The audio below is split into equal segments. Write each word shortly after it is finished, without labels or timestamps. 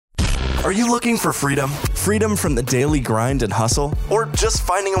Are you looking for freedom? Freedom from the daily grind and hustle? Or just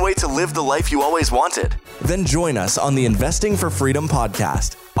finding a way to live the life you always wanted? Then join us on the Investing for Freedom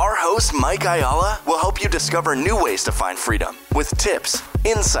podcast. Our host, Mike Ayala, will help you discover new ways to find freedom with tips,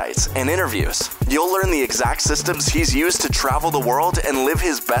 insights, and interviews. You'll learn the exact systems he's used to travel the world and live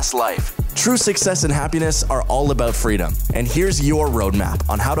his best life. True success and happiness are all about freedom. And here's your roadmap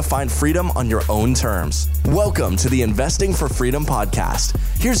on how to find freedom on your own terms. Welcome to the Investing for Freedom podcast.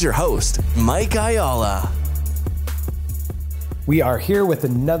 Here's your host, Mike Ayala. We are here with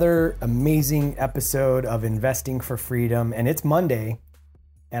another amazing episode of Investing for Freedom, and it's Monday.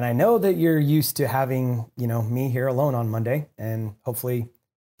 And I know that you're used to having, me here alone on Monday, and hopefully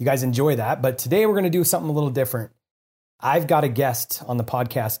you guys enjoy that. But today we're going to do something a little different. I've got a guest on the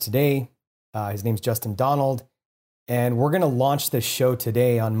podcast today. His name's Justin Donald, and we're going to launch this show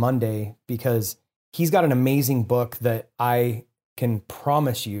today on Monday because he's got an amazing book that I can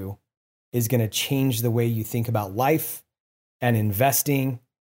promise you is going to change the way you think about life and investing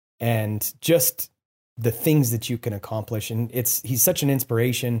and just the things that you can accomplish. And he's such an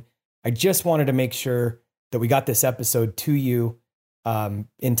inspiration. I just wanted to make sure that we got this episode to you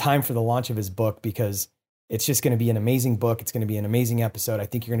in time for the launch of his book, because it's just going to be an amazing book. It's going to be an amazing episode. I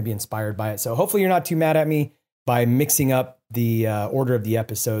think you're going to be inspired by it. So hopefully you're not too mad at me by mixing up the order of the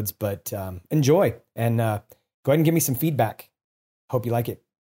episodes, but enjoy and go ahead and give me some feedback. Hope you like it.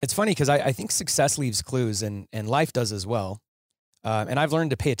 It's funny because I think success leaves clues, and life does as well. And I've learned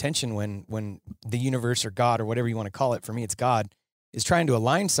to pay attention when the universe or God or whatever you want to call it, for me it's God, is trying to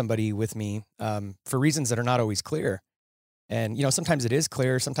align somebody with me for reasons that are not always clear. And, sometimes it is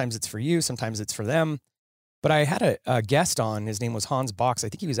clear, sometimes it's for you, sometimes it's for them. But I had a guest on, his name was Hans Box. I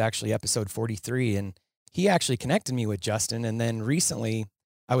think he was actually episode 43, and he actually connected me with Justin. And then recently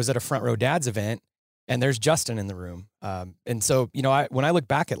I was at a Front Row Dads event, and there's Justin in the room. And so, when I look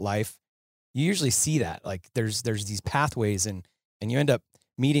back at life, you usually see that, like there's these pathways, and you end up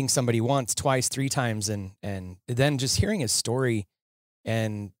meeting somebody once, twice, three times, and then just hearing his story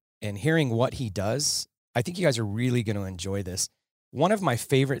and hearing what he does. I think you guys are really going to enjoy this. One of my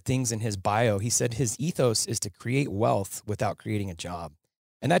favorite things in his bio, he said his ethos is to create wealth without creating a job.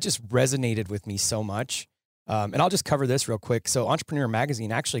 And that just resonated with me so much. And I'll just cover this real quick. So Entrepreneur Magazine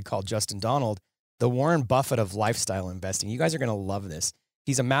actually called Justin Donald the Warren Buffett of lifestyle investing. You guys are going to love this.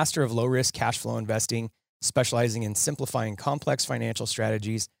 He's a master of low-risk cash flow investing, specializing in simplifying complex financial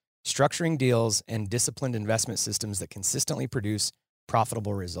strategies, structuring deals, and disciplined investment systems that consistently produce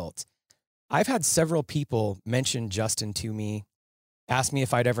profitable results. I've had several people mention Justin to me, ask me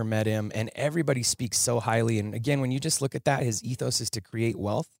if I'd ever met him, and everybody speaks so highly. And again, when you just look at that, his ethos is to create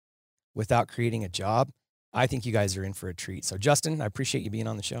wealth without creating a job. I think you guys are in for a treat. So Justin, I appreciate you being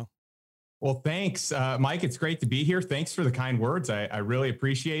on the show. Well, thanks, Mike. It's great to be here. Thanks for the kind words. I really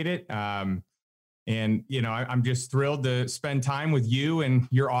appreciate it. And, I'm just thrilled to spend time with you and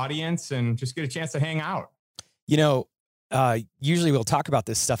your audience and just get a chance to hang out. Usually we'll talk about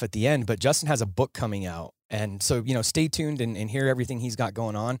this stuff at the end, but Justin has a book coming out. And so, stay tuned and hear everything he's got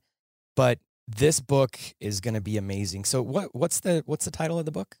going on. But this book is going to be amazing. So what's the title of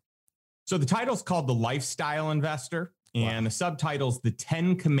the book? So the title's called The Lifestyle Investor, and the subtitle's The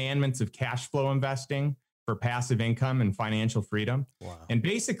 10 Commandments of Cashflow Investing for Passive Income and Financial Freedom. Wow. And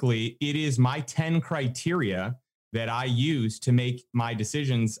basically, it is my 10 criteria that I use to make my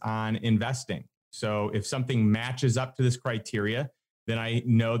decisions on investing. So if something matches up to this criteria, then I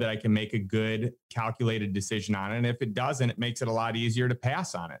know that I can make a good calculated decision on it. And if it doesn't, it makes it a lot easier to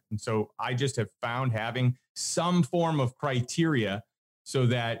pass on it. And so I just have found having some form of criteria so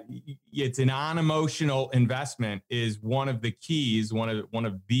that it's an unemotional investment is one of the keys, one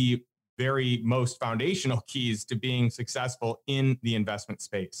of the very most foundational keys to being successful in the investment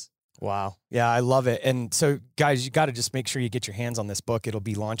space. Wow. Yeah, I love it. And so guys, you got to just make sure you get your hands on this book. It'll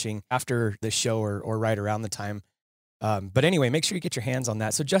be launching after this show or right around the time. But anyway, make sure you get your hands on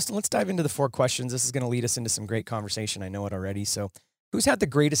that. So Justin, let's dive into the 4 questions. This is going to lead us into some great conversation. I know it already. So who's had the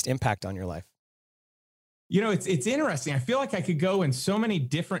greatest impact on your life? It's interesting. I feel like I could go in so many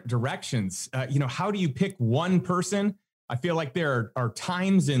different directions. How do you pick one person? I feel like there are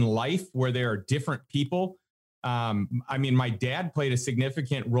times in life where there are different people. My dad played a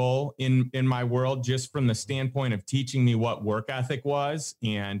significant role in my world just from the standpoint of teaching me what work ethic was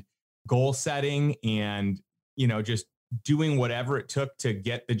and goal setting and, just doing whatever it took to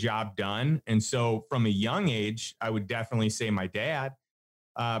get the job done. And so from a young age, I would definitely say my dad.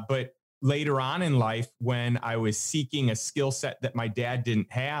 But later on in life, when I was seeking a skill set that my dad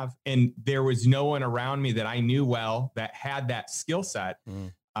didn't have, and there was no one around me that I knew well that had that skill set,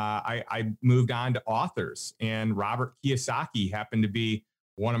 I moved on to authors. And Robert Kiyosaki happened to be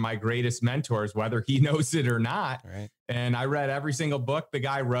one of my greatest mentors, whether he knows it or not. Right. And I read every single book the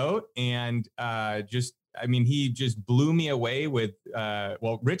guy wrote, and he just blew me away with,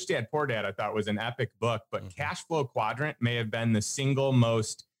 Rich Dad, Poor Dad, I thought was an epic book, but Cash Flow Quadrant may have been the single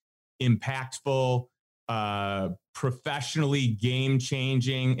most impactful, professionally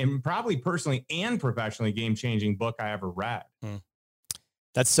game-changing, and probably personally and professionally game-changing book I ever read.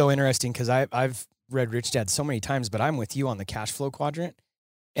 That's so interesting, because I've read Rich Dad so many times, but I'm with you on the Cash Flow Quadrant.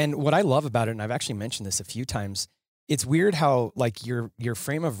 And what I love about it, and I've actually mentioned this a few times, it's weird how like your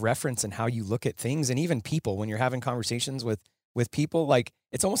frame of reference and how you look at things, and even people, when you're having conversations with people, like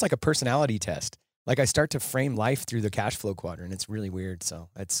it's almost like a personality test. Like I start to frame life through the Cash Flow Quadrant. It's really weird. So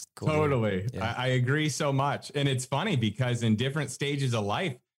that's cool. Totally. Yeah. I agree so much. And it's funny because in different stages of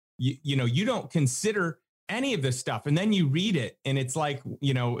life, you don't consider any of this stuff. And then you read it and it's like,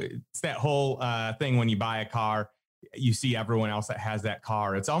 it's that whole thing when you buy a car, you see everyone else that has that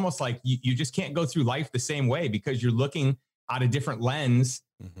car. It's almost like you just can't go through life the same way because you're looking at a different lens.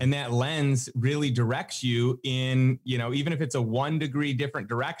 And that lens really directs you in, even if it's a 1 degree different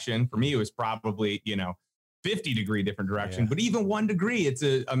direction. For me, it was probably, 50 degree different direction, but even 1 degree, it's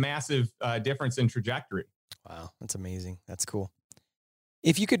a massive difference in trajectory. Wow. That's amazing. That's cool.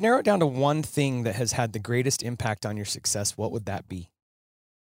 If you could narrow it down to one thing that has had the greatest impact on your success, what would that be?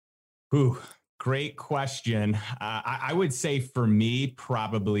 Ooh, great question. I would say for me,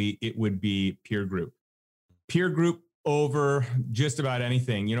 probably it would be peer group over just about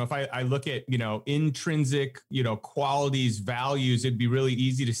anything. If I look at, intrinsic, qualities, values, it'd be really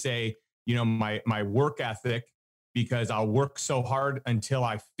easy to say, my work ethic, because I'll work so hard until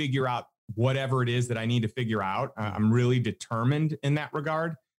I figure out whatever it is that I need to figure out. I'm really determined in that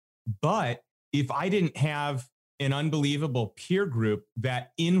regard. But if I didn't have an unbelievable peer group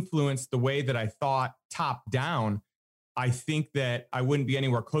that influenced the way that I thought top down, I think that I wouldn't be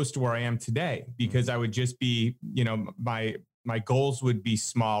anywhere close to where I am today, because I would just be, my goals would be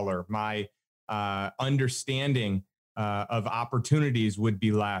smaller. My understanding of opportunities would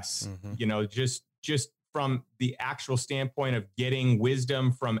be less, just from the actual standpoint of getting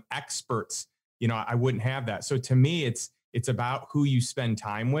wisdom from experts, I wouldn't have that. So to me, it's about who you spend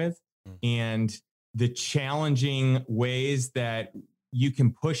time with and the challenging ways that you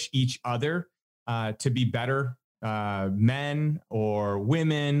can push each other to be better men or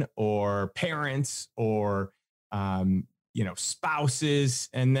women or parents or, spouses.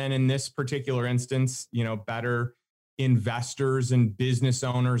 And then in this particular instance, better investors and business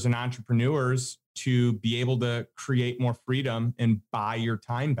owners and entrepreneurs to be able to create more freedom and buy your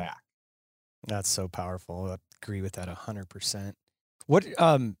time back. That's so powerful. I agree with that 100%. What,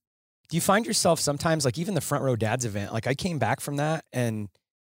 do you find yourself sometimes, like even the Front Row Dads event, like I came back from that, and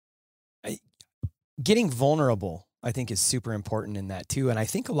getting vulnerable, I think, is super important in that too. And I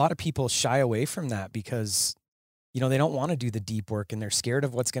think a lot of people shy away from that because, they don't want to do the deep work and they're scared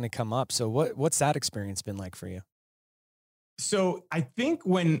of what's going to come up. So what's that experience been like for you? So I think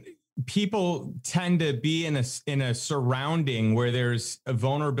when people tend to be in a surrounding where there's a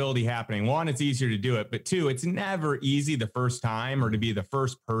vulnerability happening, one, it's easier to do it, but two, it's never easy the first time or to be the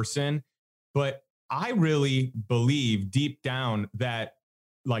first person. But I really believe deep down that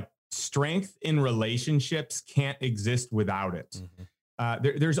like strength in relationships can't exist without it.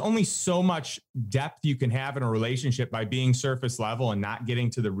 There's only so much depth you can have in a relationship by being surface level and not getting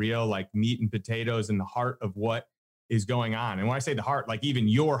to the real like meat and potatoes and the heart of what is going on. And when I say the heart, like even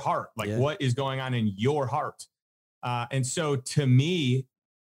your heart, like what is going on in your heart. And so to me,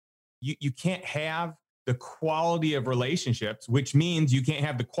 you can't have the quality of relationships, which means you can't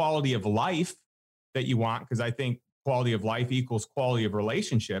have the quality of life that you want. Because I think quality of life equals quality of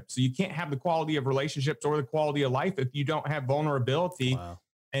relationships. So you can't have the quality of relationships or the quality of life if you don't have vulnerability. Wow.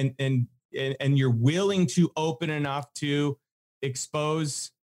 and you're willing to open enough to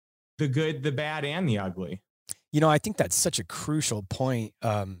expose the good, the bad, and the ugly. I think that's such a crucial point.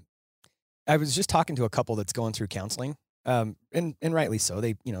 I was just talking to a couple that's going through counseling, and rightly so.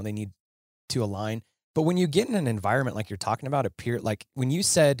 They need to align. But when you get in an environment like you're talking about, like when you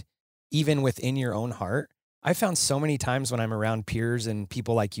said, even within your own heart, I found so many times when I'm around peers and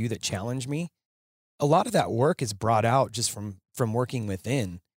people like you that challenge me, a lot of that work is brought out just from working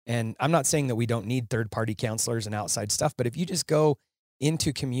within. And I'm not saying that we don't need third-party counselors and outside stuff, but if you just go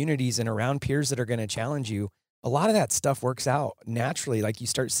into communities and around peers that are going to challenge you, a lot of that stuff works out naturally. Like you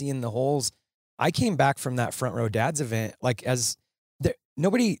start seeing the holes. I came back from that Front Row Dads event, like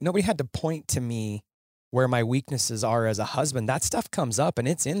nobody had to point to me where my weaknesses are as a husband. That stuff comes up and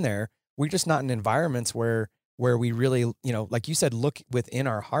it's in there. We're just not in environments where we really, like you said, look within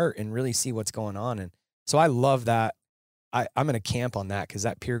our heart and really see what's going on. And so I love that I'm going to camp on that, because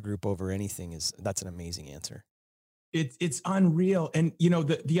that peer group over anything that's an amazing answer. It's unreal. And, you know,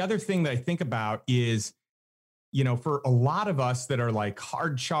 the other thing that I think about is, you know, for a lot of us that are like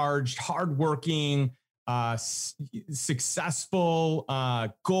hard charged, hardworking, successful,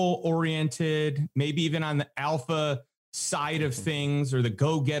 goal oriented, maybe even on the alpha side of things or the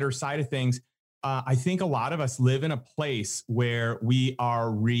go-getter side of things. I think a lot of us live in a place where we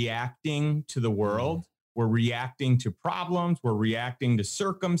are reacting to the world. We're reacting to problems. We're reacting to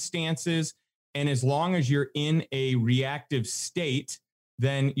circumstances. And as long as you're in a reactive state,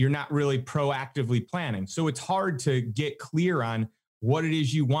 then you're not really proactively planning. So it's hard to get clear on what it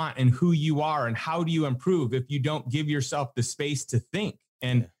is you want and who you are and how do you improve if you don't give yourself the space to think.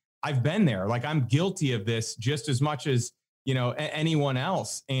 And I've been there. Like, I'm guilty of this just as much as, you know, anyone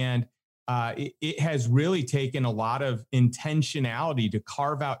else. And it has really taken a lot of intentionality to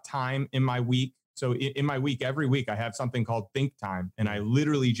carve out time in my week. So in my week, every week, I have something called think time. And I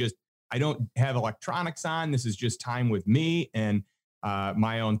literally I don't have electronics on. This is just time with me and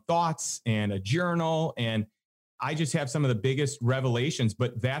my own thoughts and a journal. And I just have some of the biggest revelations,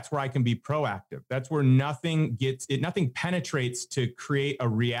 but that's where I can be proactive. That's where nothing penetrates to create a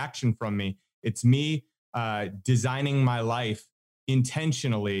reaction from me. It's me designing my life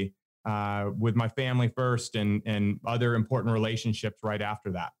intentionally with my family first and other important relationships right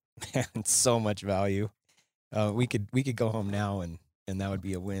after that. It's so much value. We could go home now and that would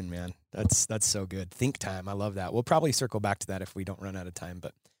be a win, man. That's so good. Think time. I love that. We'll probably circle back to that if we don't run out of time,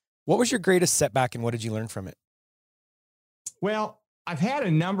 but what was your greatest setback and what did you learn from it? Well, I've had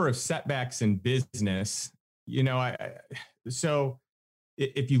a number of setbacks in business, you know, so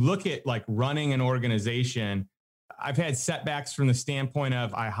if you look at like running an organization, I've had setbacks from the standpoint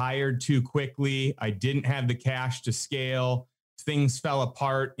of I hired too quickly. I didn't have the cash to scale. Things fell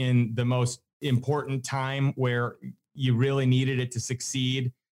apart in the most important time where you really needed it to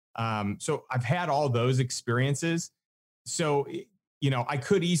succeed. So I've had all those experiences. So, you know, I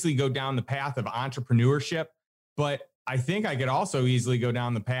could easily go down the path of entrepreneurship, but I think I could also easily go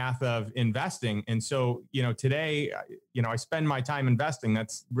down the path of investing. And so, you know, today, you know, I spend my time investing.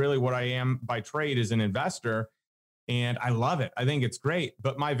 That's really what I am by trade, as an investor. And I love it. I think it's great.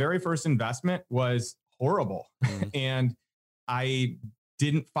 But my very first investment was horrible. And I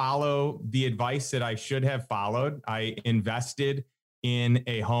didn't follow the advice that I should have followed. I invested in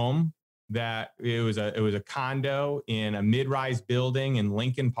a home that it was a condo in a mid-rise building in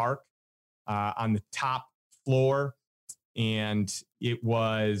Lincoln Park on the top floor. And it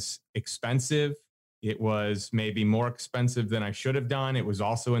was expensive. It was maybe more expensive than I should have done. It was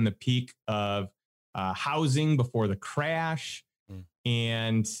also in the peak of housing before the crash.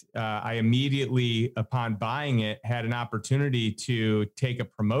 And I immediately, upon buying it, had an opportunity to take a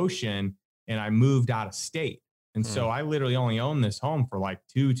promotion, and I moved out of state. And so I literally only owned this home for like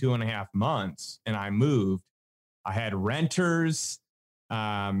 2.5 months, and I moved. I had renters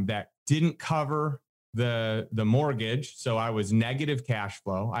that didn't cover the mortgage. So I was negative cash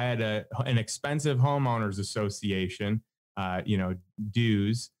flow. I had an expensive homeowners association,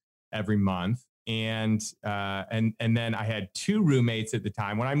 dues every month. And then I had 2 roommates at the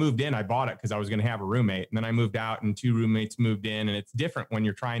time. When I moved in, I bought it because I was going to have a roommate. And then I moved out and 2 roommates moved in. And it's different when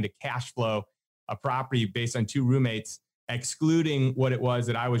you're trying to cash flow a property based on 2 roommates, excluding what it was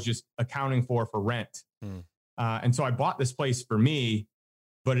that I was just accounting for rent. And so I bought this place for me,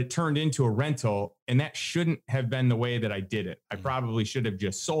 but it turned into a rental, and that shouldn't have been the way that I did it. I probably should have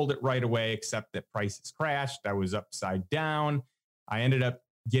just sold it right away, except that prices crashed. I was upside down. I ended up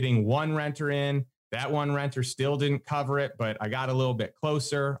getting 1 renter in. That 1 renter still didn't cover it, but I got a little bit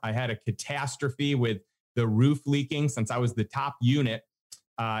closer. I had a catastrophe with the roof leaking. Since I was the top unit,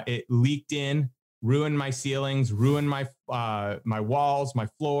 it leaked in, ruined my ceilings, ruined my walls, my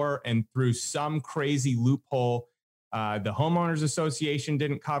floor, and through some crazy loophole, the homeowners association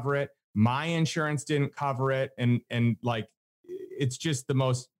didn't cover it. My insurance didn't cover it. And like, it's just the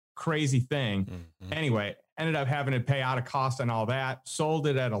most crazy thing. Anyway, ended up having to pay out of cost on all that, sold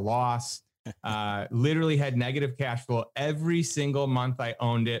it at a loss, literally had negative cash flow every single month I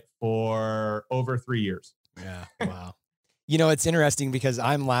owned it for over 3 years. Yeah. Wow. You know, it's interesting because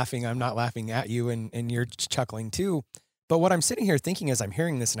I'm laughing. I'm not laughing at you and you're chuckling too. But what I'm sitting here thinking as I'm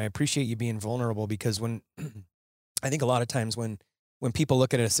hearing this, and I appreciate you being vulnerable, because when I think a lot of times when people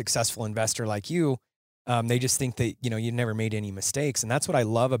look at a successful investor like you, they just think that, you know, you never made any mistakes. And that's what I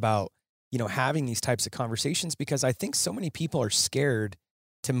love about, you know, having these types of conversations, because I think so many people are scared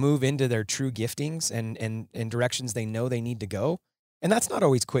to move into their true giftings and directions they know they need to go. And that's not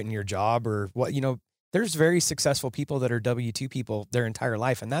always quitting your job or what, you know, there's very successful people that are W-2 people their entire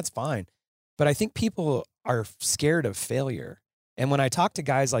life, and that's fine. But I think people are scared of failure. And when I talk to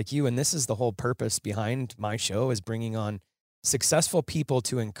guys like you, and this is the whole purpose behind my show, is bringing on successful people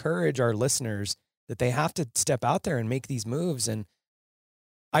to encourage our listeners that they have to step out there and make these moves. And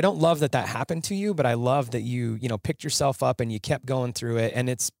I don't love that happened to you, but I love that you picked yourself up and you kept going through it. And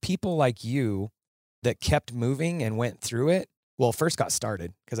it's people like you that kept moving and went through it. Well, first got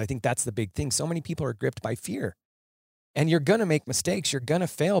started, because I think that's the big thing. So many people are gripped by fear, and you're going to make mistakes. You're going to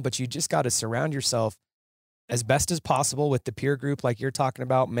fail, but you just got to surround yourself as best as possible with the peer group, like you're talking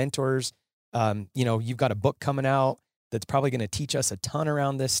about, mentors. You've got a book coming out that's probably going to teach us a ton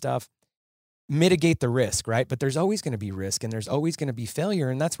around this stuff. Mitigate the risk, right? But there's always going to be risk, and there's always going to be failure,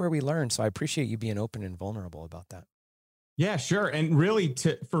 and that's where we learn. So I appreciate you being open and vulnerable about that. Yeah, sure. And really,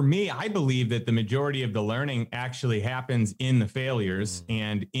 for me, I believe that the majority of the learning actually happens in the failures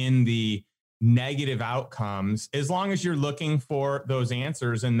and in the negative outcomes, as long as you're looking for those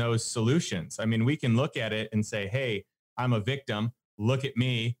answers and those solutions. I mean, we can look at it and say, hey, I'm a victim. Look at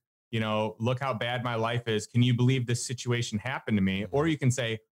me. Look how bad my life is. Can you believe this situation happened to me? Or you can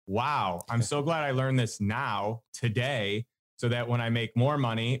say, wow, I'm so glad I learned this now, today, so that when I make more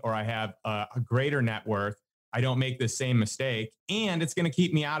money or I have a greater net worth, I don't make the same mistake. And it's going to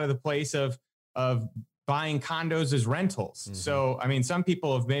keep me out of the place of buying condos as rentals. So, I mean, some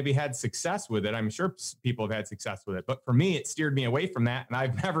people have maybe had success with it. I'm sure people have had success with it. But for me, it steered me away from that. And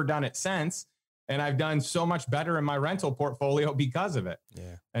I've never done it since. And I've done so much better in my rental portfolio because of it.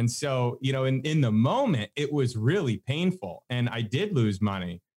 Yeah. And so, in the moment, it was really painful. And I did lose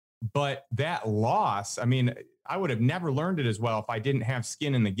money. But that loss, I mean, I would have never learned it as well if I didn't have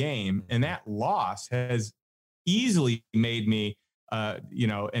skin in the game. And that loss has easily made me,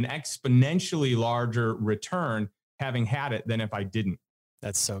 an exponentially larger return having had it than if I didn't.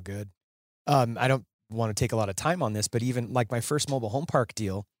 That's so good. I don't want to take a lot of time on this, but even like my first mobile home park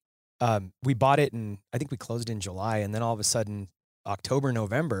deal, we bought it and I think we closed in July. And then all of a sudden, October,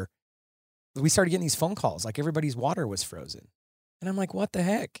 November, we started getting these phone calls, like everybody's water was frozen. And I'm like, what the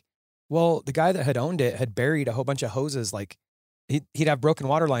heck? Well, the guy that had owned it had buried a whole bunch of hoses. Like he'd have broken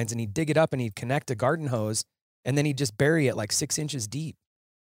water lines and he'd dig it up and he'd connect a garden hose and then he'd just bury it like 6 inches deep.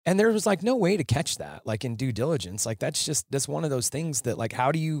 And there was like no way to catch that, like in due diligence. Like that's one of those things that like,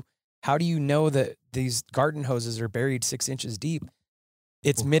 how do you know that these garden hoses are buried 6 inches deep?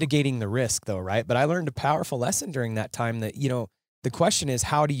 It's mitigating the risk though, right? But I learned a powerful lesson during that time that, the question is,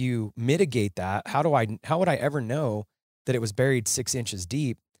 how do you mitigate that? How would I ever know that it was buried 6 inches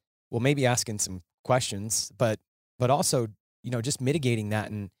deep? Well, maybe asking some questions, but also, just mitigating that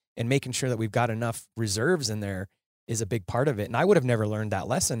and making sure that we've got enough reserves in there is a big part of it. And I would have never learned that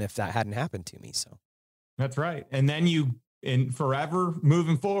lesson if that hadn't happened to me. So that's right. And then forever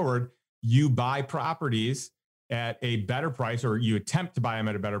moving forward, you buy properties at a better price, or you attempt to buy them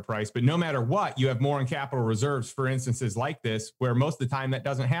at a better price. But no matter what, you have more in capital reserves for instances like this, where most of the time that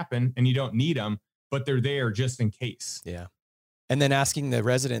doesn't happen and you don't need them, but they're there just in case. Yeah. And then asking the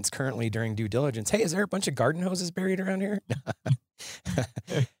residents currently during due diligence, hey, is there a bunch of garden hoses buried around here?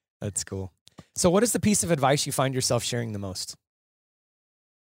 That's cool. So what is the piece of advice you find yourself sharing the most?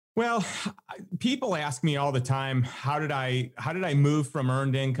 Well, people ask me all the time, how did I move from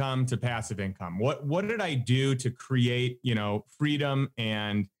earned income to passive income? What did I do to create, freedom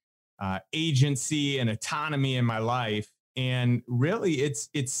and agency and autonomy in my life? And really, it's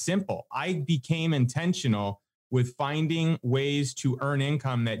simple. I became intentional with finding ways to earn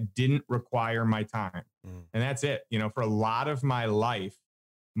income that didn't require my time. And that's it. For a lot of my life,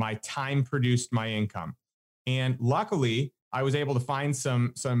 my time produced my income. And luckily, I was able to find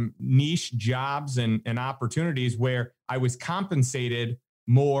some niche jobs and opportunities where I was compensated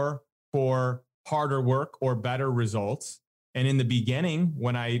more for harder work or better results. And in the beginning,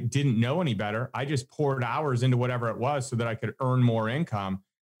 when I didn't know any better, I just poured hours into whatever it was so that I could earn more income.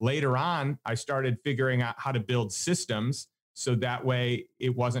 Later on, I started figuring out how to build systems so that way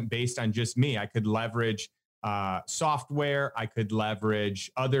it wasn't based on just me. I could leverage software. I could leverage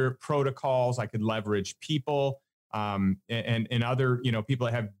other protocols. I could leverage people and other, people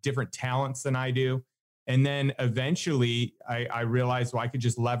that have different talents than I do. And then eventually I realized, well, I could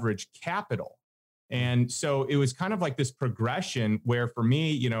just leverage capital. And so it was kind of like this progression where for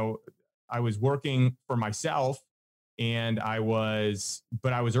me, I was working for myself and I was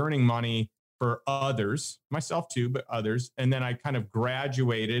earning money for others, myself too, but others. And then I kind of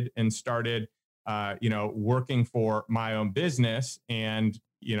graduated and started, working for my own business. And,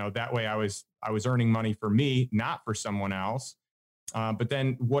 that way I was earning money for me, not for someone else. But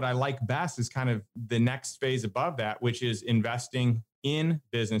then what I like best is kind of the next phase above that, which is investing in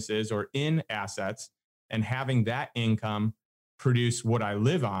businesses or in assets and having that income produce what I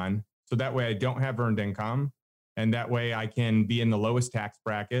live on So that way I don't have earned income. And that way I can be in the lowest tax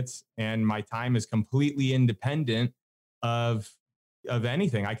brackets, and my time is completely independent of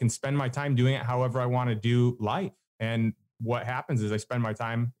anything. I can spend my time doing it however I want to do life. And what happens is I spend my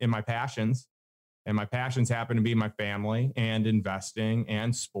time in my passions, and my passions happen to be my family and investing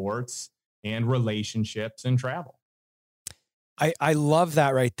and sports and relationships and travel. I love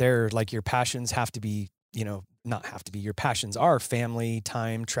that right there. Like, your passions have to be, not have to be, your passions are family,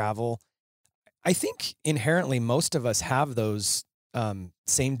 time, travel. I think inherently most of us have those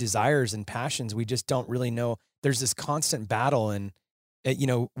same desires and passions. We just don't really know. There's this constant battle, and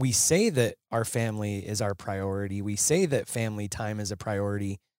we say that our family is our priority. We say that family time is a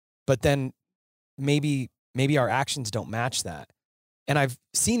priority, but then maybe our actions don't match that. And I've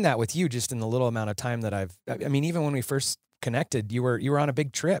seen that with you just in the little amount of time that even when we first connected, you were on a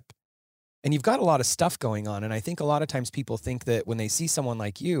big trip, and you've got a lot of stuff going on. And I think a lot of times people think that when they see someone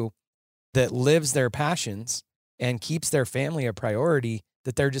like you that lives their passions and keeps their family a priority,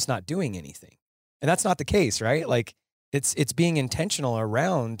 that they're just not doing anything. And that's not the case, right? Like, it's being intentional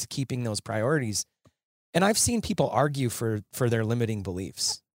around keeping those priorities. And I've seen people argue for their limiting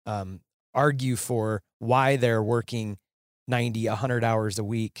beliefs, argue for why they're working 90, 100 hours a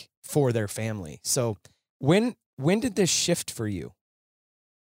week for their family. So when did this shift for you?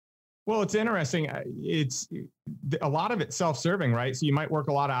 Well, it's interesting. It's a lot of it self-serving, right? So you might work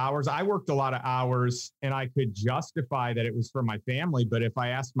a lot of hours. I worked a lot of hours, and I could justify that it was for my family. But if I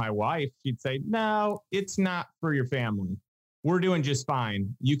asked my wife, she'd say, no, it's not for your family. We're doing just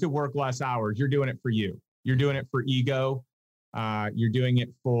fine. You could work less hours. You're doing it for you. You're doing it for ego. You're doing it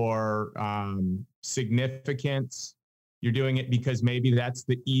for significance. You're doing it because maybe that's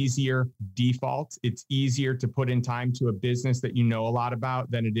the easier default. It's easier to put in time to a business that you know a lot about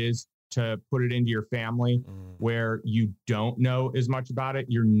than it is to put it into your family where you don't know as much about it.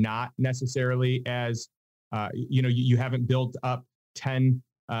 You're not necessarily as, you haven't built up 10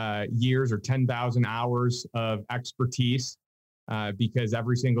 years or 10,000 hours of expertise because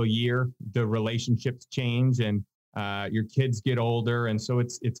every single year the relationships change and your kids get older. And so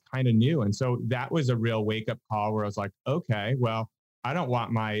it's kind of new. And so that was a real wake up call where I was like, okay, well, I don't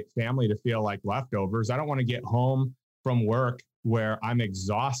want my family to feel like leftovers. I don't want to get home from work where I'm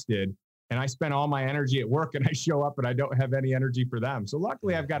exhausted and I spend all my energy at work and I show up and I don't have any energy for them. So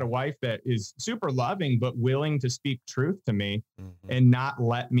luckily I've got a wife that is super loving, but willing to speak truth to me and not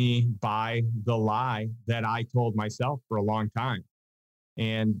let me buy the lie that I told myself for a long time.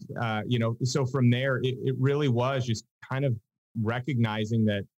 And, so from there, it really was just kind of recognizing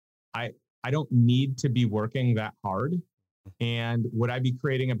that I don't need to be working that hard. And would I be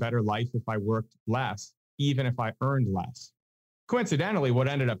creating a better life if I worked less, even if I earned less? Coincidentally, what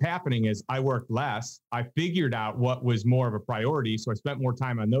ended up happening is I worked less. I figured out what was more of a priority. So I spent more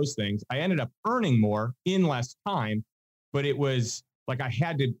time on those things. I ended up earning more in less time, but it was like I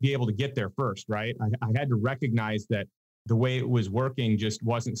had to be able to get there first, right? I had to recognize that the way it was working just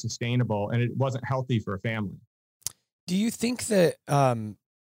wasn't sustainable and it wasn't healthy for a family. Do you think that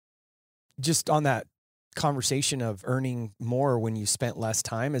just on that conversation of earning more when you spent less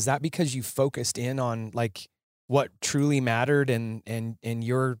time, is that because you focused in on like what truly mattered and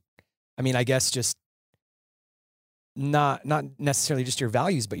your, I guess just not necessarily just your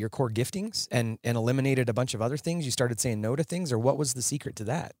values, but your core giftings and eliminated a bunch of other things? You started saying no to things, or what was the secret to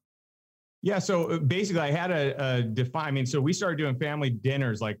that? Yeah. So basically I had so we started doing family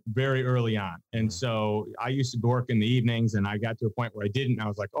dinners like very early on. And so I used to work in the evenings and I got to a point where I didn't. I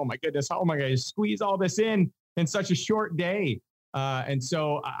was like, oh my goodness, how am I going to squeeze all this in such a short day? And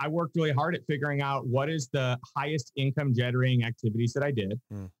so I worked really hard at figuring out what is the highest income generating activities that I did.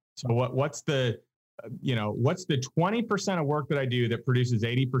 So what's the 20% of work that I do that produces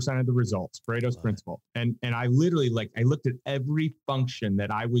 80% of the results, Pareto's principle. And I literally I looked at every function that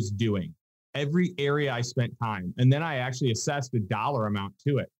I was doing, every area I spent time. And then I actually assessed a dollar amount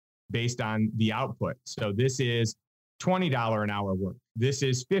to it based on the output. So this is $20 an hour work. This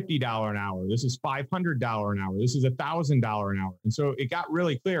is $50 an hour. This is $500 an hour. This is $1,000 an hour. And so it got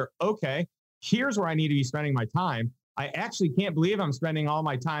really clear. Okay, here's where I need to be spending my time. I actually can't believe I'm spending all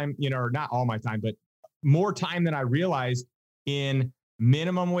my time, or not all my time, but more time than I realized in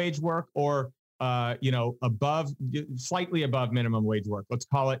minimum wage work or, slightly above minimum wage work. Let's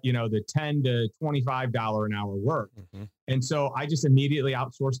call it, the $10 to $25 an hour work. And so I just immediately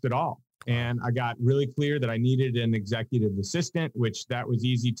outsourced it all. And I got really clear that I needed an executive assistant, which that was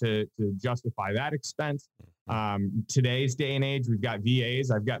easy to justify that expense. Today's day and age, we've got VAs.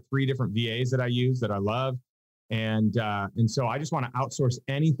 I've got 3 different VAs that I use that I love. And so I just want to outsource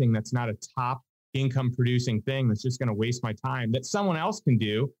anything that's not a top income producing thing that's just going to waste my time that someone else can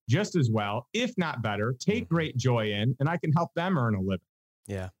do just as well, if not better, take great joy in, and I can help them earn a living.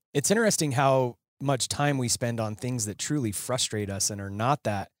 Yeah. It's interesting how much time we spend on things that truly frustrate us and are not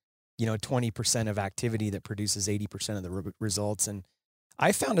that, 20% of activity that produces 80% of the results. And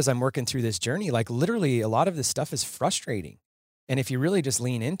I found as I'm working through this journey, like literally a lot of this stuff is frustrating. And if you really just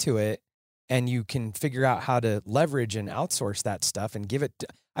lean into it and you can figure out how to leverage and outsource that stuff and give it,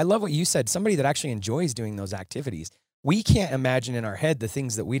 I love what you said, somebody that actually enjoys doing those activities. We can't imagine in our head the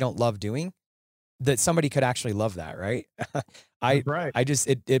things that we don't love doing, that somebody could actually love that, right? Right.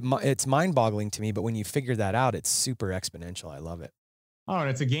 It's mind boggling to me, but when you figure that out, it's super exponential. I love it. Oh, and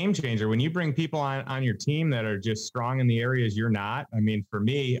it's a game changer. When you bring people on your team that are just strong in the areas you're not. I mean, for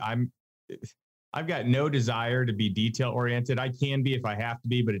me, I've got no desire to be detail oriented. I can be if I have to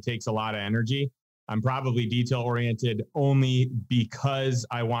be, but it takes a lot of energy. I'm probably detail oriented only because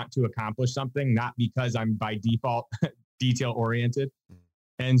I want to accomplish something, not because I'm by default detail oriented.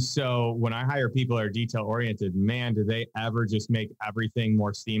 And so when I hire people that are detail oriented, man, do they ever just make everything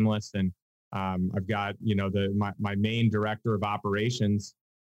more seamless. And I've got, my main director of operations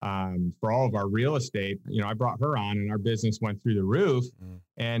for all of our real estate. I brought her on and our business went through the roof.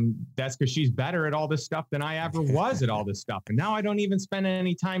 And that's because she's better at all this stuff than I ever was at all this stuff. And now I don't even spend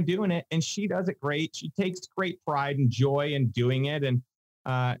any time doing it. And she does it great. She takes great pride and joy in doing it.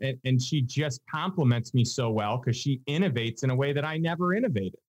 And she just compliments me so well because she innovates in a way that I never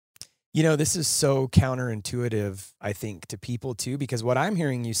innovated. This is so counterintuitive, I think, to people too, because what I'm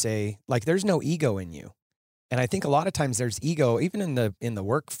hearing you say, like, there's no ego in you. And I think a lot of times there's ego, even in the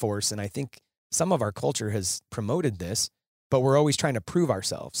workforce. And I think some of our culture has promoted this, but we're always trying to prove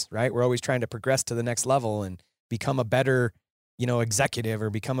ourselves, right? We're always trying to progress to the next level and become a better, executive or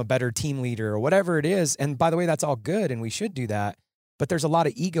become a better team leader or whatever it is. And by the way, that's all good and we should do that. But there's a lot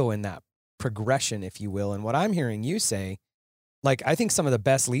of ego in that progression, if you will. And what I'm hearing you say, like, I think some of the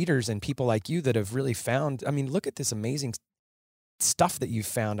best leaders and people like you that have really found, look at this amazing stuff that you've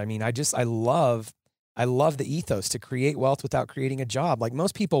found. I love the ethos to create wealth without creating a job. Like,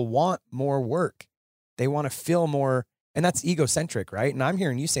 most people want more work. They want to feel more, and that's egocentric, right? And I'm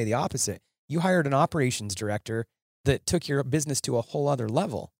hearing you say the opposite. You hired an operations director that took your business to a whole other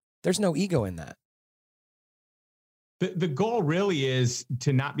level. There's no ego in that. The goal really is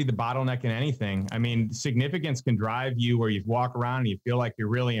to not be the bottleneck in anything. Significance can drive you where you walk around and you feel like you're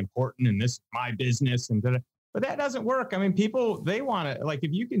really important and this is my business but that doesn't work. People, they want to, like,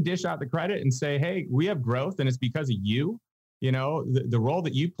 if you can dish out the credit and say, hey, we have growth and it's because of you, the role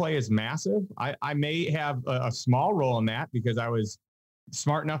that you play is massive. I may have a small role in that because I was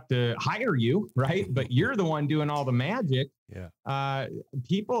smart enough to hire you, right? But you're the one doing all the magic. Yeah.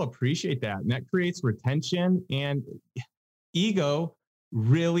 People appreciate that. And that creates retention, and ego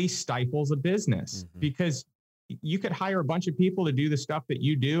really stifles a business because you could hire a bunch of people to do the stuff that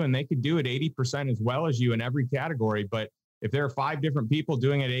you do and they could do it 80% as well as you in every category. But if there are 5 different people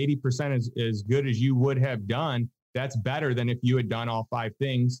doing it 80% as good as you would have done, that's better than if you had done all 5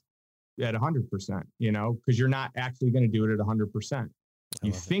 things at 100%, because you're not actually going to do it at 100%.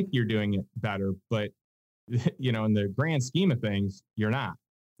 You think you're doing it better, but in the grand scheme of things, you're not.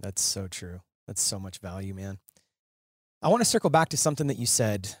 That's so true. That's so much value, man. I want to circle back to something that you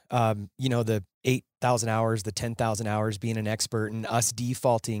said, the 8,000 hours, the 10,000 hours, being an expert, and us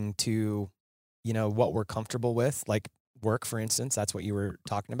defaulting to, what we're comfortable with, like work, for instance. That's what you were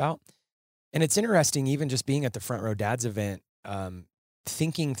talking about. And it's interesting, even just being at the Front Row Dads event,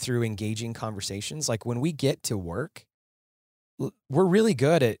 thinking through engaging conversations. Like, when we get to work, we're really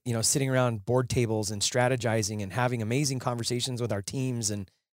good at, sitting around board tables and strategizing and having amazing conversations with our teams. And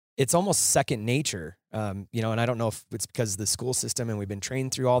it's almost second nature, and I don't know if it's because of the school system and we've been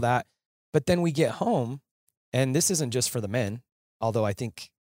trained through all that, but then we get home, and this isn't just for the men, although I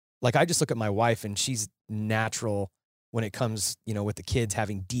think, like, I just look at my wife and she's natural when it comes, with the kids,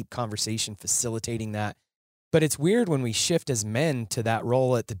 having deep conversation, facilitating that. But it's weird when we shift as men to that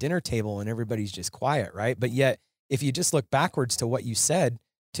role at the dinner table and everybody's just quiet, right? But yet, if you just look backwards to what you said,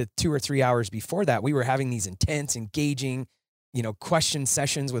 to 2 or 3 hours before that, we were having these intense, engaging, question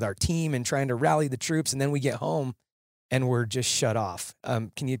sessions with our team and trying to rally the troops. And then we get home and we're just shut off.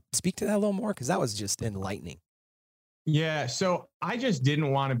 Can you speak to that a little more? Because that was just enlightening. Yeah. So I just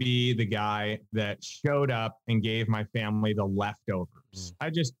didn't want to be the guy that showed up and gave my family the leftovers.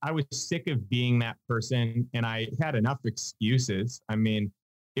 I was sick of being that person, and I had enough excuses.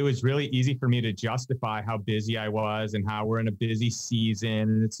 It was really easy for me to justify how busy I was and how we're in a busy season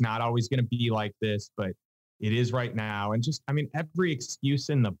and it's not always going to be like this, but it is right now. And just, every excuse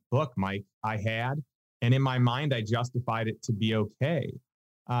in the book, Mike, I had, and in my mind, I justified it to be okay.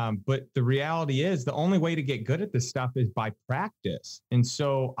 But the reality is the only way to get good at this stuff is by practice. And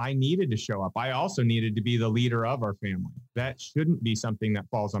so I needed to show up. I also needed to be the leader of our family. That shouldn't be something that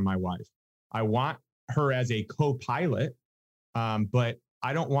falls on my wife. I want her as a co-pilot, but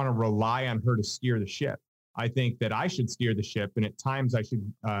I don't want to rely on her to steer the ship. I think that I should steer the ship, and at times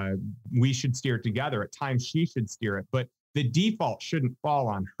we should steer it together. At times she should steer it, but the default shouldn't fall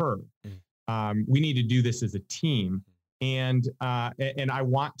on her. We need to do this as a team. And I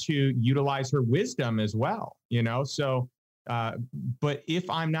want to utilize her wisdom as well, so, but if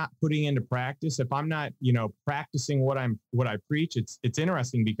I'm not putting into practice, if I'm not, practicing what I preach, it's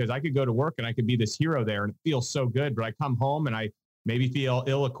interesting because I could go to work and I could be this hero there and it feels so good, but I come home and I maybe feel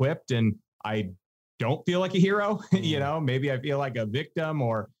ill-equipped and I don't feel like a hero, maybe I feel like a victim,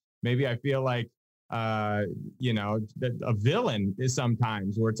 or maybe I feel like, a villain is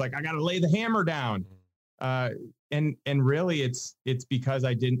sometimes where it's like, I got to lay the hammer down. And really it's because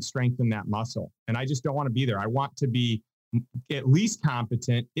I didn't strengthen that muscle, and I just don't want to be there. I want to be at least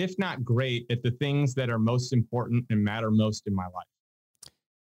competent, if not great, at the things that are most important and matter most in my life.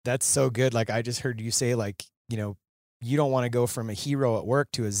 That's so good. Like I just heard you say, like, you don't want to go from a hero at work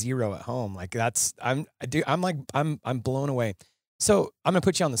to a zero at home. Like I'm blown away. So I'm gonna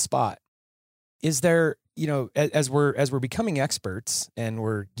put you on the spot. Is there, as we're becoming experts and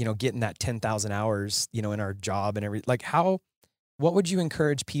we're, getting that 10,000 hours, in our job and everything, like what would you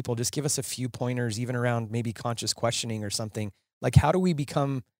encourage people? Just give us a few pointers, even around maybe conscious questioning or something. Like, how do we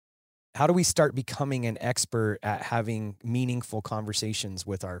start becoming an expert at having meaningful conversations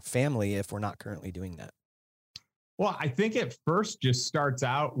with our family if we're not currently doing that? Well, I think it first just starts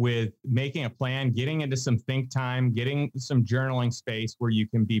out with making a plan, getting into some think time, getting some journaling space where you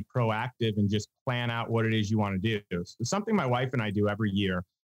can be proactive and just plan out what it is you want to do. So something my wife and I do every year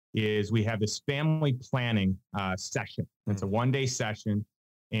is we have this family planning session. It's a one-day session,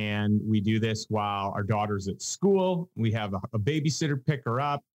 and we do this while our daughter's at school. We have a babysitter pick her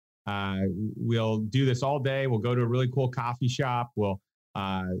up. We'll do this all day. We'll go to a really cool coffee shop. We'll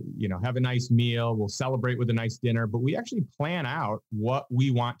have a nice meal. We'll celebrate with a nice dinner, but we actually plan out what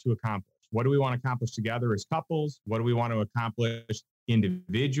we want to accomplish. What do we want to accomplish together as couples? What do we want to accomplish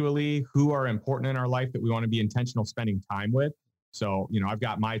individually? Who are important in our life that we want to be intentional spending time with? So, I've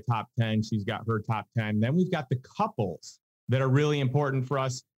got my top 10, she's got her top 10. Then we've got the couples that are really important for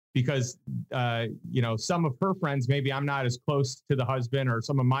us because, some of her friends, maybe I'm not as close to the husband, or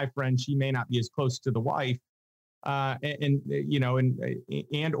some of my friends, she may not be as close to the wife. And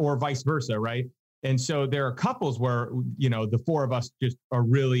or vice versa. Right. And so there are couples where, the four of us just are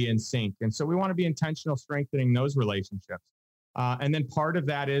really in sync. And so we want to be intentional strengthening those relationships. And then part of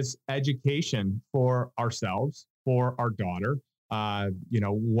that is education for ourselves, for our daughter.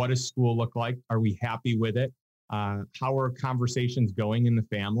 What does school look like? Are we happy with it? How are conversations going in the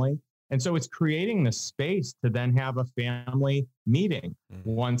family? And so it's creating the space to then have a family meeting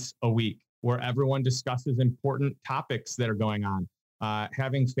once a week, where everyone discusses important topics that are going on,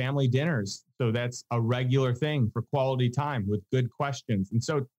 having family dinners. So that's a regular thing for quality time with good questions. And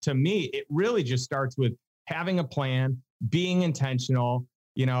so to me, it really just starts with having a plan, being intentional,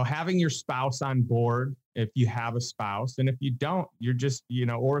 having your spouse on board if you have a spouse. And if you don't, you're just,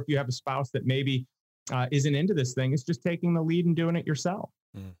 or if you have a spouse that maybe isn't into this thing, it's just taking the lead and doing it yourself.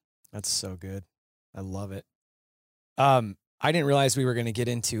 That's so good. I love it. I didn't realize we were going to get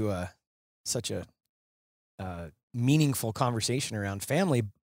into such a meaningful conversation around family,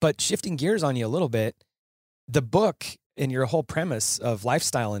 but shifting gears on you a little bit, the book and your whole premise of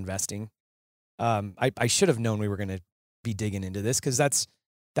lifestyle investing, I should have known we were going to be digging into this, because that's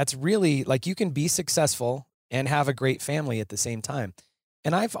really, like, you can be successful and have a great family at the same time.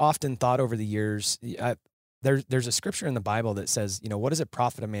 And I've often thought over the years, there's a scripture in the Bible that says, what does it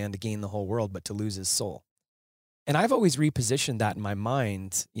profit a man to gain the whole world but to lose his soul? And I've always repositioned that in my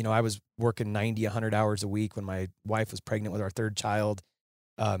mind. I was working 90, 100 hours a week when my wife was pregnant with our third child.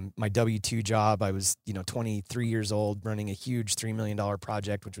 My W-2 job, I was, 23 years old, running a huge $3 million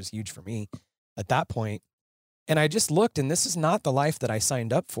project, which was huge for me at that point. And I just looked, and this is not the life that I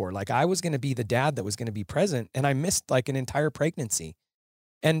signed up for. Like, I was going to be the dad that was going to be present, and I missed like an entire pregnancy.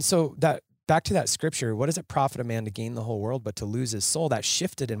 And so that, back to that scripture, what does it profit a man to gain the whole world but to lose his soul? That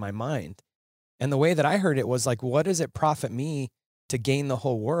shifted in my mind. And the way that I heard it was like, what does it profit me to gain the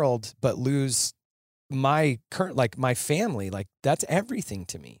whole world but lose my current, like my family? Like, that's everything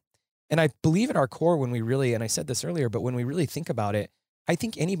to me. And I believe at our core, when we really, and I said this earlier, but when we really think about it, I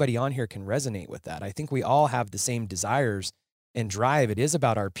think anybody on here can resonate with that. I think we all have the same desires and drive. It is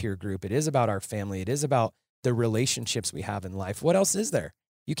about our peer group. It is about our family. It is about the relationships we have in life. What else is there?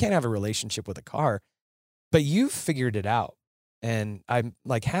 You can't have a relationship with a car, but you've figured it out. And I'm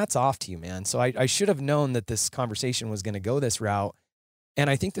like, hats off to you, man. So I should have known that this conversation was going to go this route. And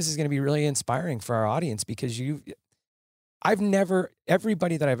I think this is going to be really inspiring for our audience because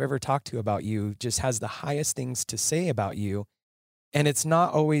everybody that I've ever talked to about you just has the highest things to say about you. And it's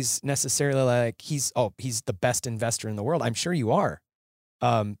not always necessarily like he's the best investor in the world. I'm sure you are.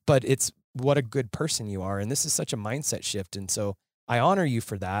 But it's what a good person you are. And this is such a mindset shift. And so I honor you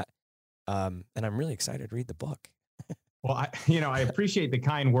for that. And I'm really excited to read the book. Well, I appreciate the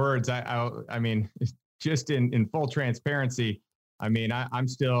kind words. I mean, just in full transparency, I mean, I'm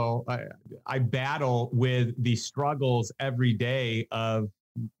still, I battle with the struggles every day of,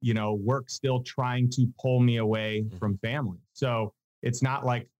 work still trying to pull me away from family. So it's not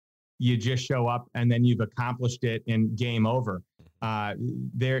like you just show up and then you've accomplished it and game over.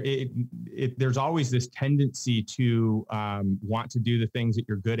 There's always this tendency to want to do the things that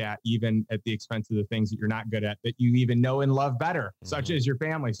you're good at, even at the expense of the things that you're not good at, that you even know and love better, such as your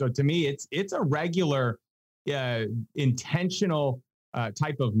family. So to me, it's a regular, intentional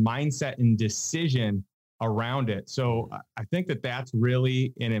type of mindset and decision around it. So I think that that's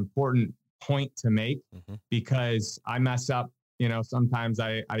really an important point to make because I mess up. Sometimes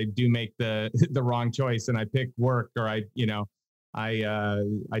I do make the wrong choice and I pick work, or I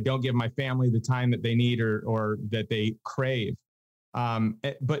don't give my family the time that they need or that they crave.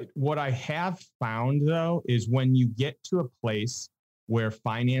 But what I have found though, is when you get to a place where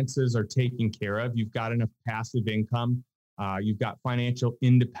finances are taken care of, you've got enough passive income, you've got financial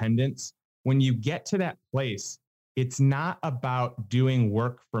independence. When you get to that place, it's not about doing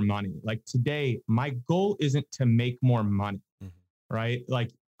work for money. Like today, my goal isn't to make more money, right?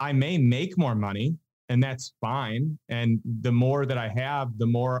 Like I may make more money, and that's fine. And the more that I have, the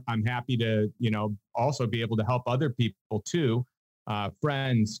more I'm happy to, also be able to help other people too,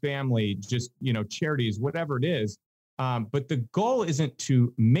 friends, family, just, charities, whatever it is. But the goal isn't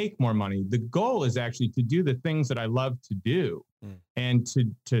to make more money. The goal is actually to do the things that I love to do and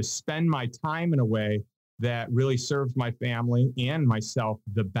to spend my time in a way that really serves my family and myself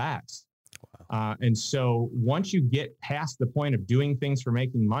the best. And so once you get past the point of doing things for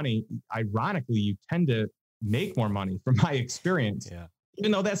making money, ironically, you tend to make more money from my experience,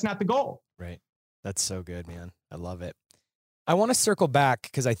 even though that's not the goal. Right. That's so good, man. I love it. I want to circle back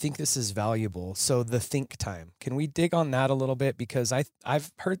because I think this is valuable. So the think time, can we dig on that a little bit? Because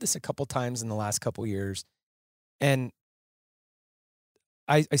I've heard this a couple times in the last couple years, and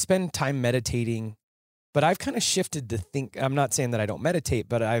I spend time meditating, but I've kind of shifted to think. I'm not saying that I don't meditate,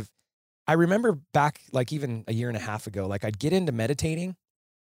 but I remember back like even a year and a half ago, like I'd get into meditating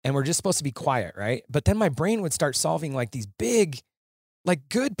and we're just supposed to be quiet, right? But then my brain would start solving like these big, like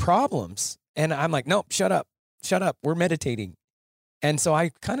good problems. And I'm like, nope, shut up, we're meditating. And so I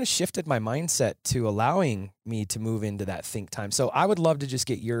kind of shifted my mindset to allowing me to move into that think time. So I would love to just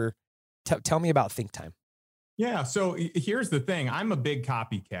get your, tell me about think time. Yeah. So here's the thing. I'm a big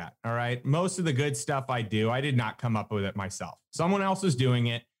copycat. All right. Most of the good stuff I do, I did not come up with it myself. Someone else is doing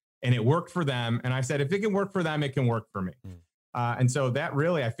it and it worked for them. And I said, if it can work for them, it can work for me. And so that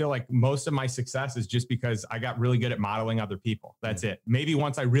really, I feel like most of my success is just because I got really good at modeling other people. That's it. Maybe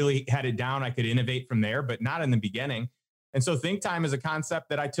once I really had it down, I could innovate from there, but not in the beginning. And so think time is a concept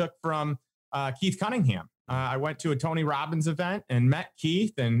that I took from Keith Cunningham. I went to a Tony Robbins event and met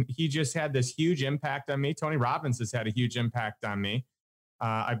Keith, and he just had this huge impact on me. Tony Robbins has had a huge impact on me.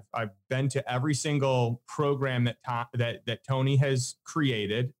 I've been to every single program that Tony has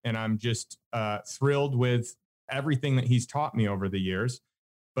created, and I'm just thrilled with everything that he's taught me over the years.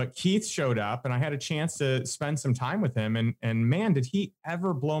 But Keith showed up, and I had a chance to spend some time with him, and man, did he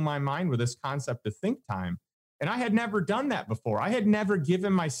ever blow my mind with this concept of think time. And I had never done that before. I had never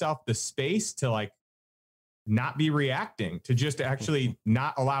given myself the space to like not be reacting, to just actually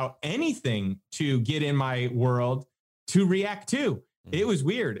not allow anything to get in my world to react to. It was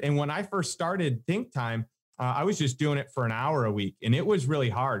weird. And when I first started Think Time, I was just doing it for an hour a week. And it was really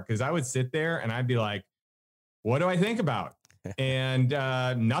hard because I would sit there and I'd be like, what do I think about? And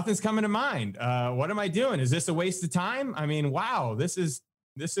nothing's coming to mind. What am I doing? Is this a waste of time? I mean, wow, this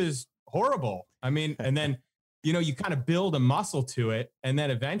is horrible. I mean, and then, you kind of build a muscle to it. And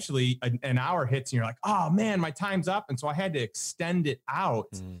then eventually an hour hits and you're like, oh man, my time's up. And so I had to extend it out.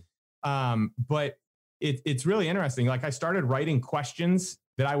 But it's really interesting. Like I started writing questions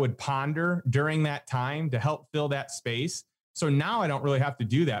that I would ponder during that time to help fill that space. So now I don't really have to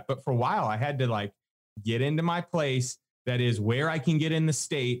do that. But for a while I had to like get into my place. That is where I can get in the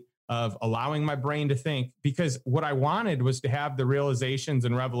state of allowing my brain to think, because what I wanted was to have the realizations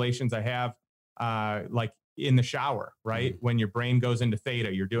and revelations I have, like in the shower, right? When your brain goes into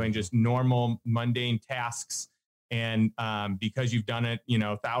theta, you're doing just normal mundane tasks And because you've done it,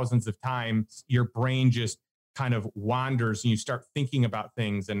 thousands of times, your brain just kind of wanders and you start thinking about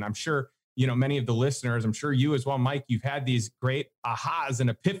things. And I'm sure, many of the listeners, I'm sure you as well, Mike, you've had these great ahas and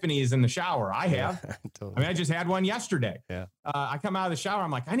epiphanies in the shower. I have. Yeah, totally. I mean, I just had one yesterday. Yeah. I come out of the shower. I'm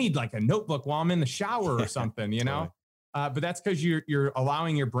like, I need like a notebook while I'm in the shower or something, Totally. But that's because you're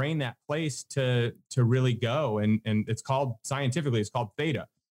allowing your brain that place to really go. And it's called, scientifically, it's called theta.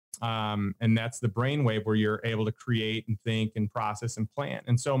 And that's the brainwave where you're able to create and think and process and plan.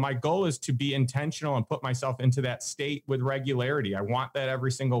 And so my goal is to be intentional and put myself into that state with regularity. I want that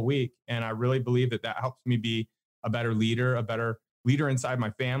every single week. And I really believe that helps me be a better leader inside my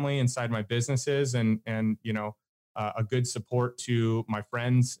family, inside my businesses, and a good support to my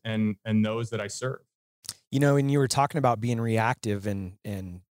friends and those that I serve. And you were talking about being reactive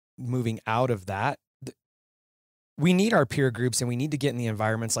and moving out of that. We need our peer groups and we need to get in the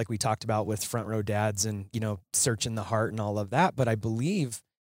environments like we talked about with Front Row Dads and, searching the heart and all of that. But I believe,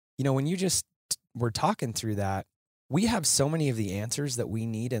 when you just were talking through that, we have so many of the answers that we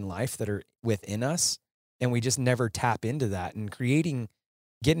need in life that are within us. And we just never tap into that and getting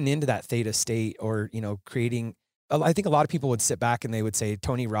into that theta state or, creating, I think a lot of people would sit back and they would say,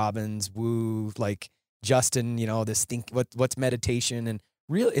 Tony Robbins, woo, like Justin, what's meditation, and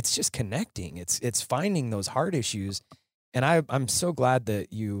really, it's just connecting. It's finding those hard issues. And I'm so glad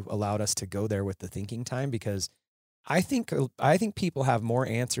that you allowed us to go there with the thinking time, because I think people have more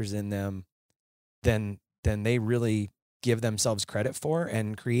answers in them than they really give themselves credit for.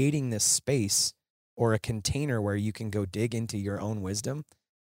 And creating this space or a container where you can go dig into your own wisdom,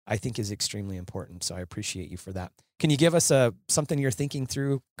 I think is extremely important. So I appreciate you for that. Can you give us something you're thinking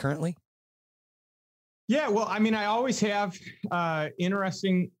through currently? Yeah, well, I mean, I always have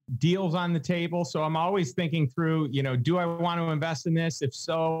interesting deals on the table. So I'm always thinking through, do I want to invest in this? If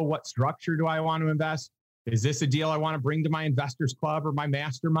so, what structure do I want to invest? Is this a deal I want to bring to my investors club or my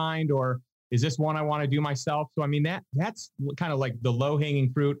mastermind? Or is this one I want to do myself? So, I mean, that's kind of like the low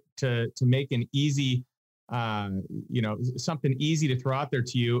hanging fruit to make an easy, something easy to throw out there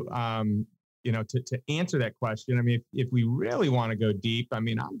to you, to answer that question. I mean, if we really want to go deep, I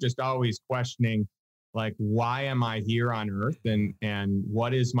mean, I'm just always questioning, like, why am I here on earth, and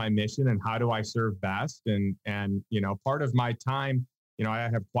what is my mission, and how do I serve best? And part of my time, I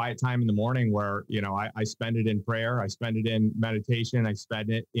have quiet time in the morning where, I spend it in prayer, I spend it in meditation, I spend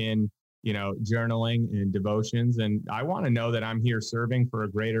it in, journaling and devotions. And I want to know that I'm here serving for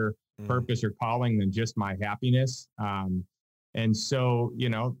a greater purpose or calling than just my happiness. And so,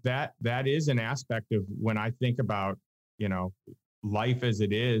 that is an aspect of when I think about, life as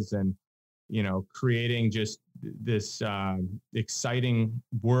it is, and creating just this exciting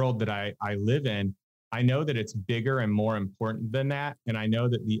world that I live in. I know that it's bigger and more important than that. And I know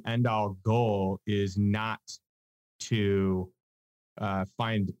that the end all goal is not to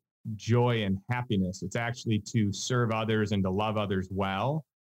find joy and happiness. It's actually to serve others and to love others well,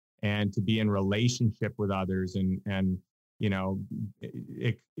 and to be in relationship with others, and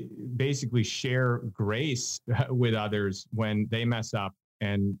basically share grace with others when they mess up,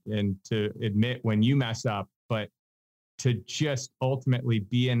 and to admit when you mess up, but to just ultimately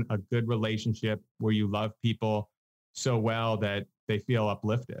be in a good relationship where you love people so well that they feel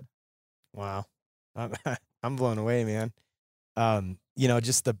uplifted. Wow. I'm blown away, man.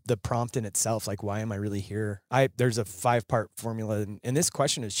 Just the prompt in itself, like, why am I really here? There's a 5-part formula, and this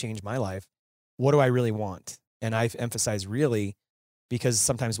question has changed my life. What do I really want? And I've emphasized really, because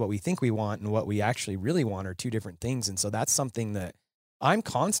sometimes what we think we want and what we actually really want are two different things. And so that's something that I'm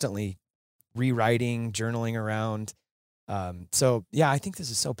constantly rewriting, journaling around. So yeah, I think this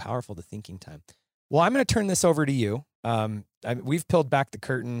is so powerful, the thinking time. Well, I'm going to turn this over to you. We've peeled back the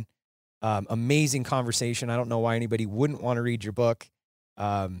curtain. Amazing conversation. I don't know why anybody wouldn't want to read your book.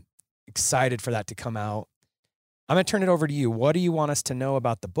 Excited for that to come out. I'm going to turn it over to you. What do you want us to know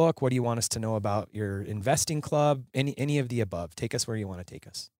about the book? What do you want us to know about your investing club? Any of the above. Take us where you want to take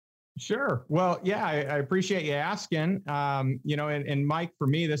us. Sure. Well, yeah, I appreciate you asking. And Mike, for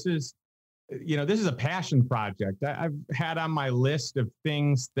me, this is a passion project. I've had on my list of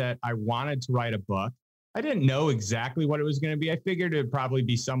things that I wanted to write a book. I didn't know exactly what it was going to be. I figured it'd probably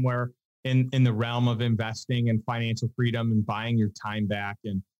be somewhere in the realm of investing and financial freedom and buying your time back.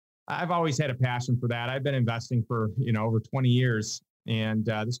 And I've always had a passion for that. I've been investing for, over 20 years. And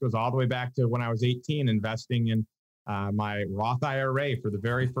this goes all the way back to when I was 18, investing in my Roth IRA for the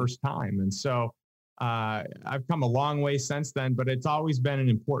very first time. And so I've come a long way since then, but it's always been an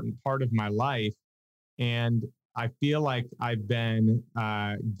important part of my life. And I feel like I've been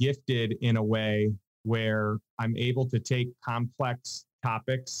gifted in a way where I'm able to take complex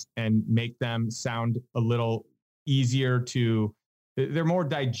topics and make them sound a little easier to, they're more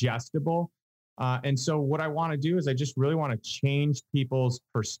digestible. And so what I want to do is I just really want to change people's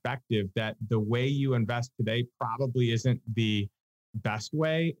perspective that the way you invest today probably isn't the best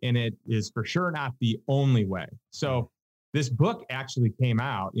way. And it is for sure not the only way. So this book actually came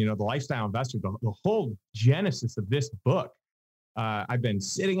out, The Lifestyle Investor, the whole genesis of this book. I've been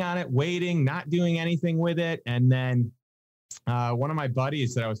sitting on it, waiting, not doing anything with it. And then one of my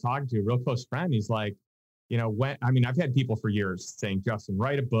buddies that I was talking to, a real close friend, he's like, I've had people for years saying, Justin,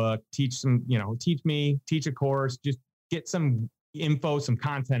 write a book, teach a course, just get some info, some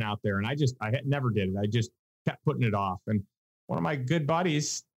content out there. And I never did it. I just kept putting it off. And one of my good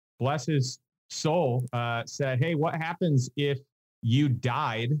buddies, bless his soul, said, hey, what happens if you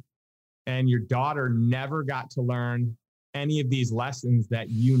died and your daughter never got to learn any of these lessons that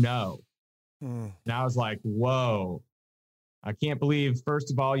you know? And I was like, whoa. I can't believe,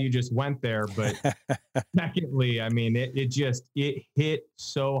 first of all, you just went there. But secondly, it hit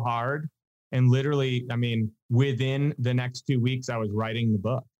so hard. And literally, within the next 2 weeks, I was writing the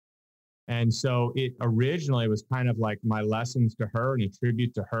book. And so it originally was kind of like my lessons to her and a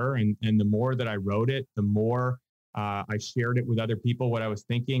tribute to her. And the more that I wrote it, the more I shared it with other people, what I was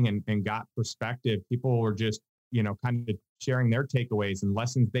thinking and got perspective. People were just, kind of sharing their takeaways and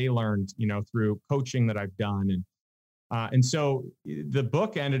lessons they learned, through coaching that I've done. And so the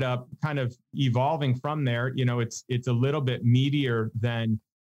book ended up kind of evolving from there. It's a little bit meatier than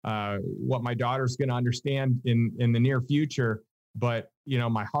what my daughter's going to understand in the near future. But,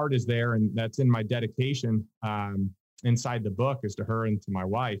 my heart is there, and that's in my dedication inside the book is to her and to my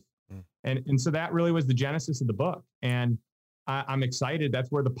wife. And so that really was the genesis of the book. And I'm excited. That's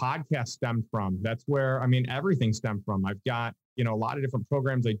where the podcast stemmed from. That's where, everything stemmed from. I've got, a lot of different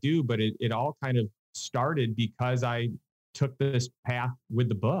programs I do, but it all kind of started because I took this path with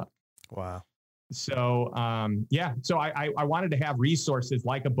the book. Wow. So, so I wanted to have resources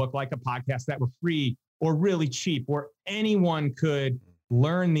like a book, like a podcast that were free or really cheap, where anyone could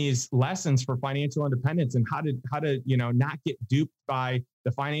learn these lessons for financial independence and how to, not get duped by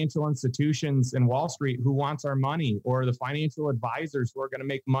the financial institutions in Wall Street who wants our money, or the financial advisors who are going to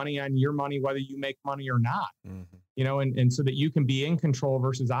make money on your money, whether you make money or not. And so that you can be in control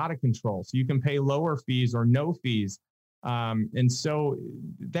versus out of control. So you can pay lower fees or no fees. And so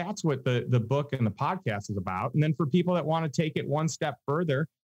that's what the book and the podcast is about. And then for people that want to take it one step further,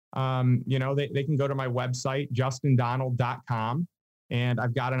 they can go to my website, justindonald.com. And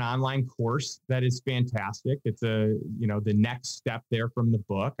I've got an online course that is fantastic. It's the next step there from the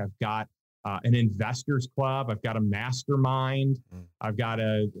book. I've got an investors club. I've got a mastermind. I've got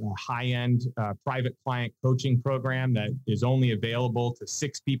a high-end private client coaching program that is only available to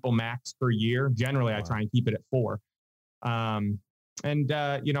 6 people max per year. Generally, I try and keep it at 4. I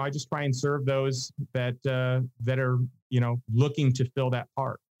just try and serve those that are, looking to fill that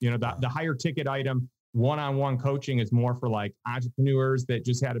part. The higher ticket item, one-on-one coaching is more for like entrepreneurs that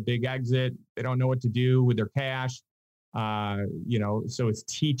just had a big exit. They don't know what to do with their cash. So it's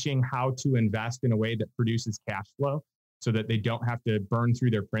teaching how to invest in a way that produces cash flow so that they don't have to burn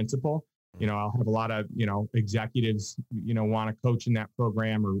through their principal. I'll have a lot of, executives, want to coach in that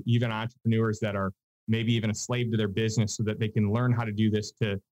program, or even entrepreneurs that are maybe even a slave to their business so that they can learn how to do this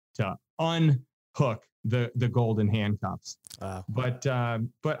to unhook the golden handcuffs. But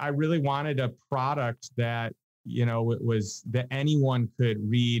I really wanted a product that, it was that anyone could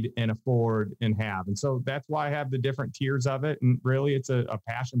read and afford and have. And so that's why I have the different tiers of it. And really it's a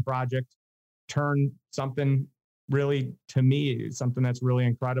passion project, turn something really, to me, something that's really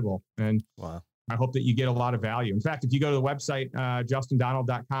incredible. And I hope that you get a lot of value. In fact, if you go to the website,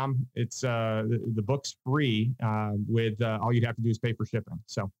 justindonald.com, it's the book's free with all you'd have to do is pay for shipping.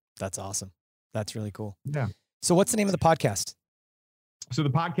 So that's awesome. That's really cool. Yeah. So what's the name of the podcast? So the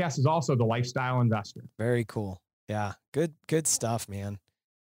podcast is also The Lifestyle Investor. Very cool. Yeah. Good stuff, man.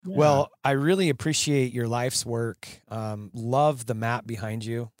 Yeah. Well, I really appreciate your life's work. Love the map behind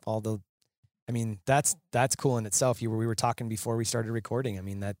you. That's cool in itself. We were talking before we started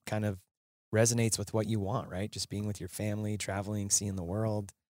recording. That kind of resonates with what you want, right? Just being with your family, traveling, seeing the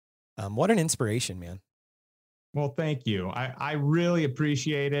world. What an inspiration, man. Well, thank you. I really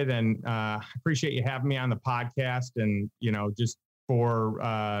appreciate it. And appreciate you having me on the podcast, and, just for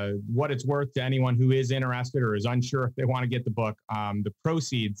what it's worth to anyone who is interested or is unsure if they want to get the book, the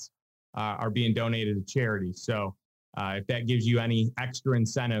proceeds are being donated to charity. So if that gives you any extra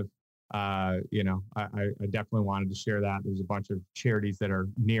incentive, I definitely wanted to share that. There's a bunch of charities that are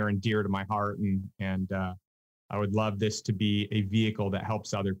near and dear to my heart, and I would love this to be a vehicle that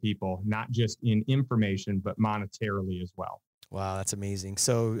helps other people, not just in information, but monetarily as well. Wow, that's amazing.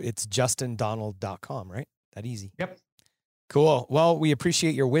 So it's justindonald.com, right? That easy. Yep. Cool. Well, we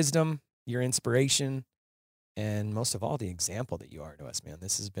appreciate your wisdom, your inspiration, and most of all, the example that you are to us, man.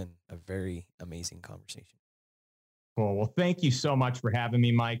 This has been a very amazing conversation. Cool. Well, thank you so much for having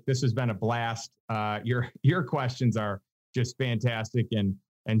me, Mike. This has been a blast. Your questions are just fantastic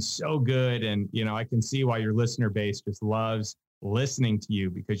and so good. And, I can see why your listener base just loves listening to you,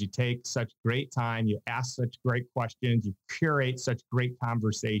 because you take such great time. You ask such great questions. You curate such great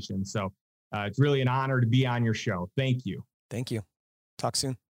conversations. So it's really an honor to be on your show. Thank you. Thank you. Talk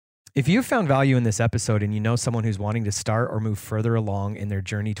soon. If you've found value in this episode and you know someone who's wanting to start or move further along in their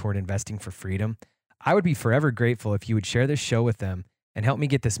journey toward investing for freedom, I would be forever grateful if you would share this show with them and help me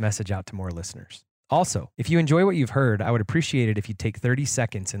get this message out to more listeners. Also, if you enjoy what you've heard, I would appreciate it if you'd take 30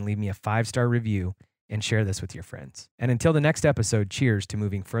 seconds and leave me a 5-star review and share this with your friends. And until the next episode, cheers to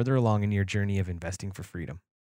moving further along in your journey of investing for freedom.